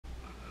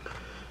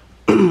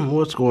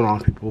What's going on,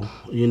 people?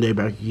 AYINDI'S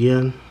back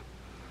again.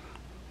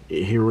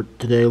 Here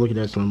today, looking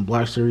at some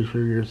Black Series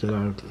figures that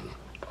I've.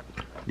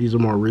 These are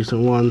more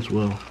recent ones.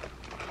 Well,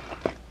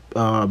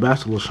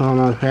 Bastille LaShawn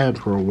I've had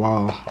for a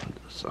while.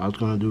 So I was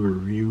gonna do a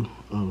review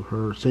of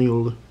her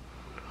single.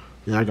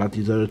 Then I got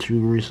these other two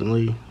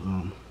recently.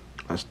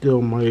 I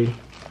still might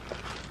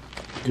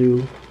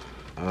do.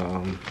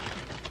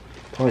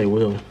 Probably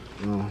will.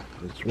 I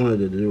just wanted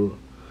to do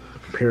a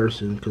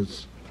comparison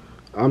because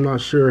I'm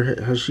not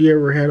sure. Has she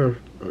ever had a?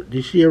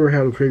 Did she ever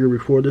have a figure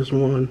before this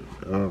one?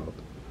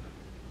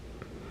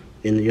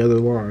 In the other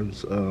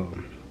lines,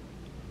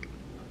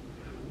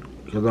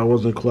 because I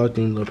wasn't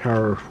collecting the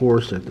Power of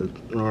Force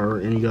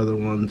or any other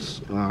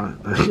ones.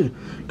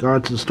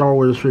 Got to the Star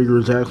Wars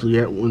figures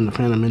actually when the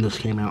Phantom Menace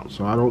came out,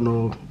 so I don't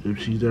know if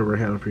she's ever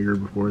had a figure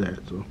before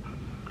that. So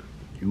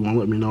you want to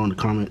let me know in the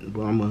comment,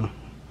 but I'm gonna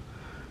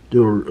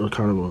do a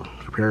kind of a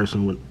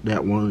comparison with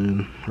that one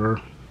and her.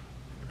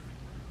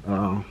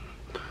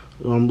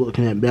 I'm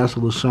looking at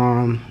Bastille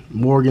LaShawn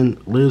Morgan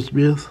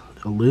Elizabeth.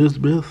 I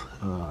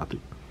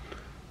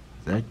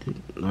think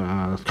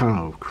it's kind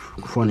of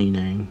a funny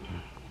name.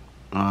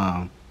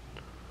 Doesn't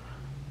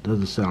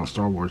sound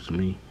Star Wars to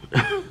me.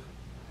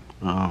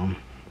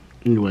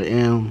 Anyway,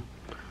 and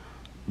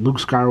Luke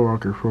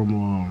Skywalker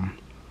from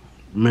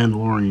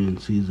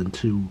Mandalorian season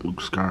 2. Luke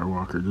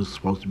Skywalker. This is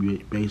supposed to be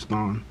based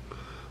on.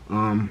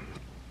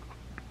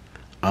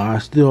 I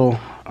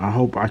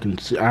hope I can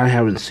see. I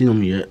haven't seen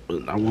them yet,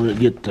 but I want to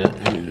get the.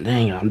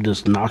 Dang, I'm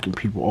just knocking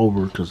people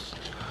over because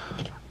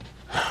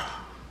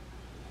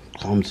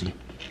clumsy.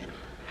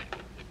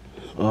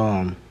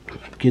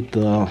 Get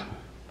the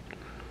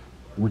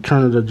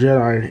Return of the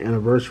Jedi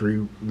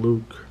anniversary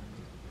Luke.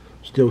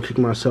 Still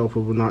kicking myself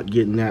over not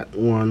getting that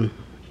one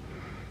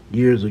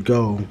years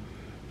ago.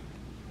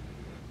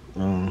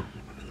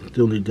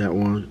 Still need that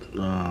one.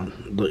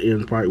 The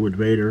end fight with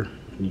Vader.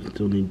 You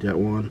still need that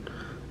one.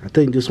 I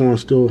think this one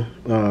still.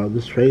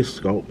 This face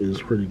sculpt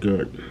is pretty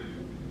good.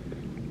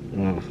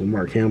 For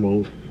Mark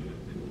Hamill.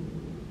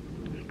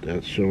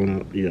 That's showing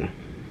up. Yeah. I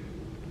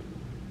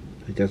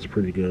think that's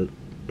pretty good.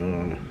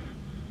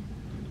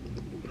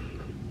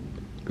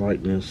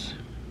 Likeness,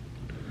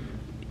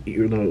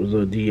 even though it was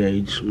a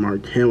DH,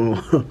 Mark Hamill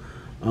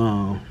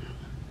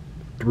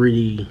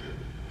 3D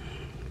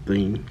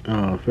thing,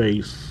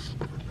 face,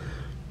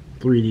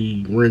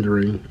 3D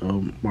rendering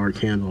of Mark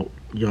Hamill,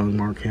 young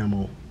Mark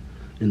Hamill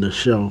in the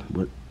show.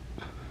 But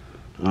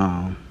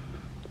I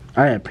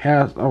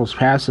was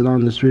passing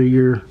on this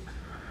figure.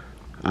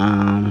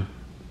 I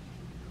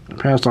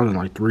passed on it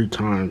like 3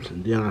 times,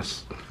 and then I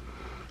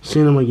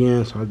seen him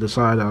again, so I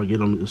decided I'll get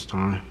him this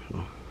time.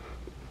 So.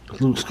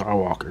 Luke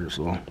Skywalker,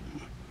 so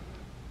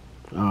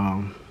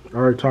I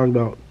already talked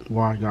about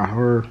why I got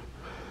her.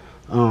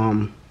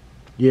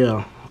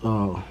 Yeah,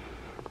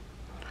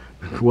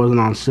 it wasn't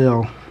on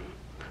sale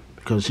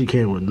because she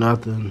came with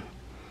nothing.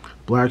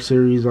 Black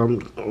Series, I'm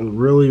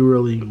really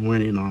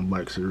winning on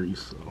Black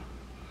Series. So,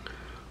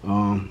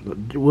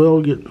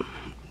 we'll get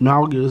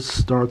Malgus.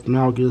 Start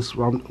Malgus.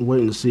 I'm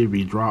waiting to see if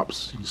he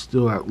drops. He's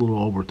still at a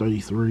little over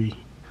 33.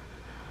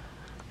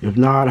 If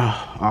not,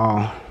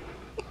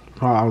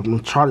 I'm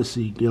gonna try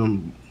to get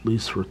him at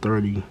least for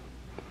 30,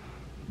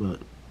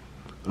 but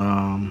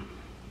I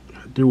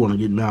do want to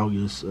get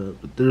Malgus.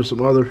 But there's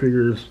some other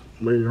figures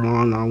later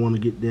on I want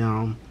to get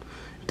down.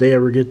 If they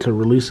ever get to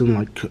releasing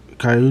like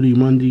Coyote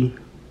Monday,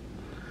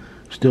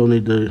 they still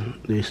need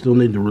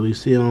to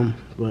release him.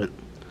 But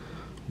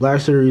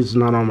Black Series is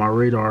not on my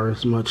radar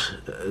as much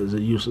as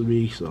it used to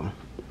be. So,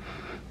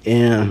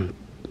 and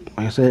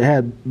like I said, I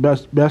had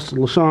Bastille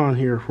LaShawn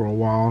here for a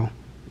while.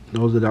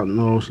 Those that don't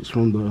know, she's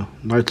from the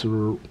Knights of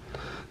the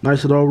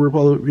Old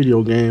Republic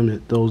video game.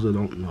 That those that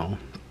don't know,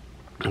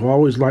 I've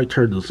always liked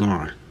her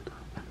design.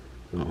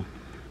 So,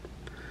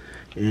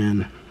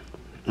 and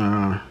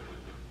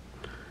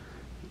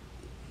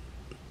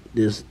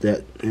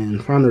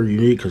find her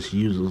unique because she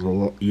uses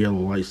a yellow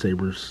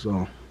lightsabers.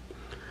 So,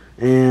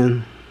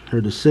 and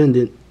her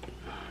descendant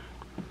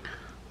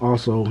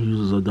also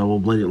uses a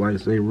double-bladed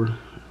lightsaber.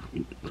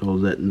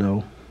 Those that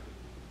know.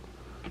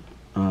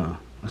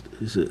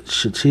 Is it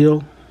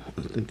Shatil?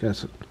 I think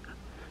that's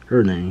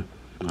her name.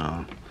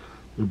 We'll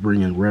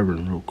bring in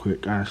Reverend real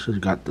quick. I should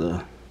have got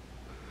the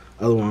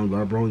other one,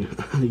 but I brought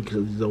him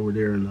because he's over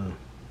there in the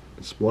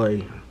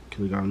display.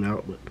 Could have got him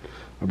out, but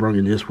I brought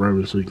in this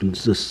Reverend so you can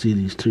just see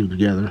these two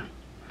together.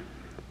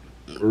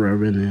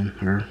 Reverend and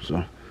her.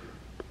 So,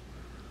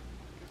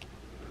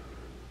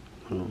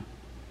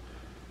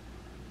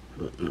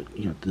 but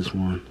you got this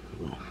one.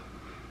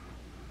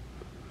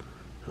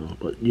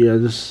 But yeah,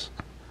 this.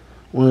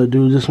 Want to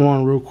do this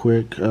one real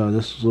quick.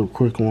 This is a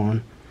quick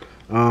one.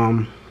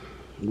 I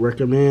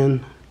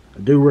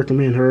do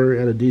recommend her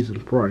at a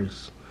decent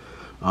price.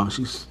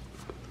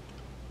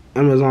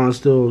 Amazon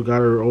still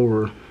got her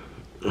over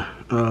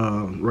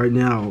right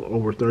now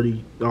over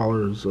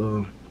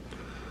 $30.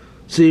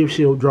 See if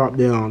she'll drop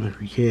down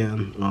if you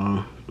can.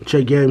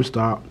 Check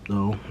GameStop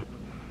though.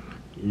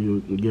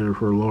 You can get her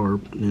for lower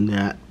than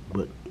that.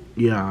 But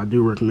yeah, I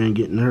do recommend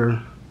getting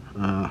her.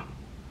 At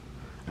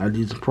a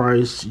decent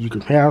price. You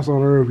can pass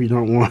on her if you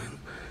don't want,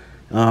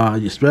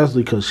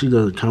 especially because she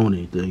doesn't come with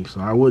anything.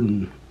 So I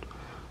would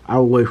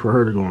wait for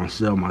her to go on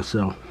sale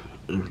myself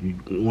if you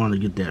want to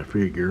get that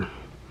figure.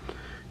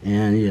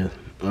 And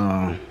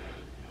yeah,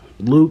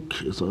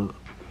 Luke is a.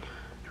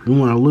 If you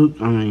want a Luke,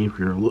 I mean, if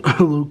you're a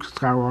Luke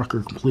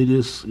Skywalker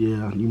completist,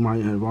 yeah, you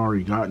might have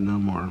already gotten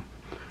them, or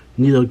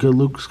you need a good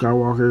Luke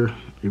Skywalker.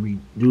 If you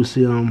do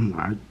see them,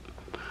 I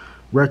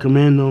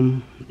recommend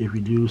them. If you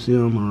do see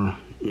them, or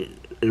if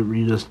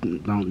you just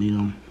don't need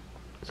them,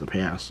 it's a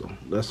pass. So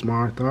that's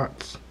my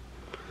thoughts.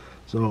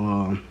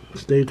 So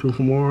stay tuned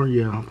for more.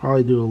 Yeah, I'll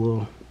probably do a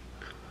little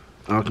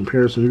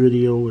comparison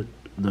video with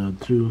the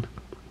two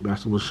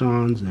Bachelor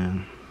Shans.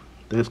 And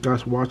thanks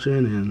guys for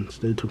watching, and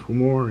stay tuned for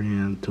more.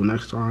 And until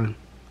next time,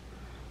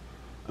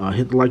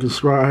 hit the like and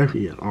subscribe.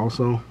 Yeah,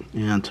 also.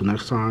 And until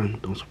next time,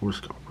 don't support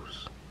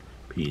scalpers.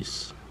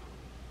 Peace.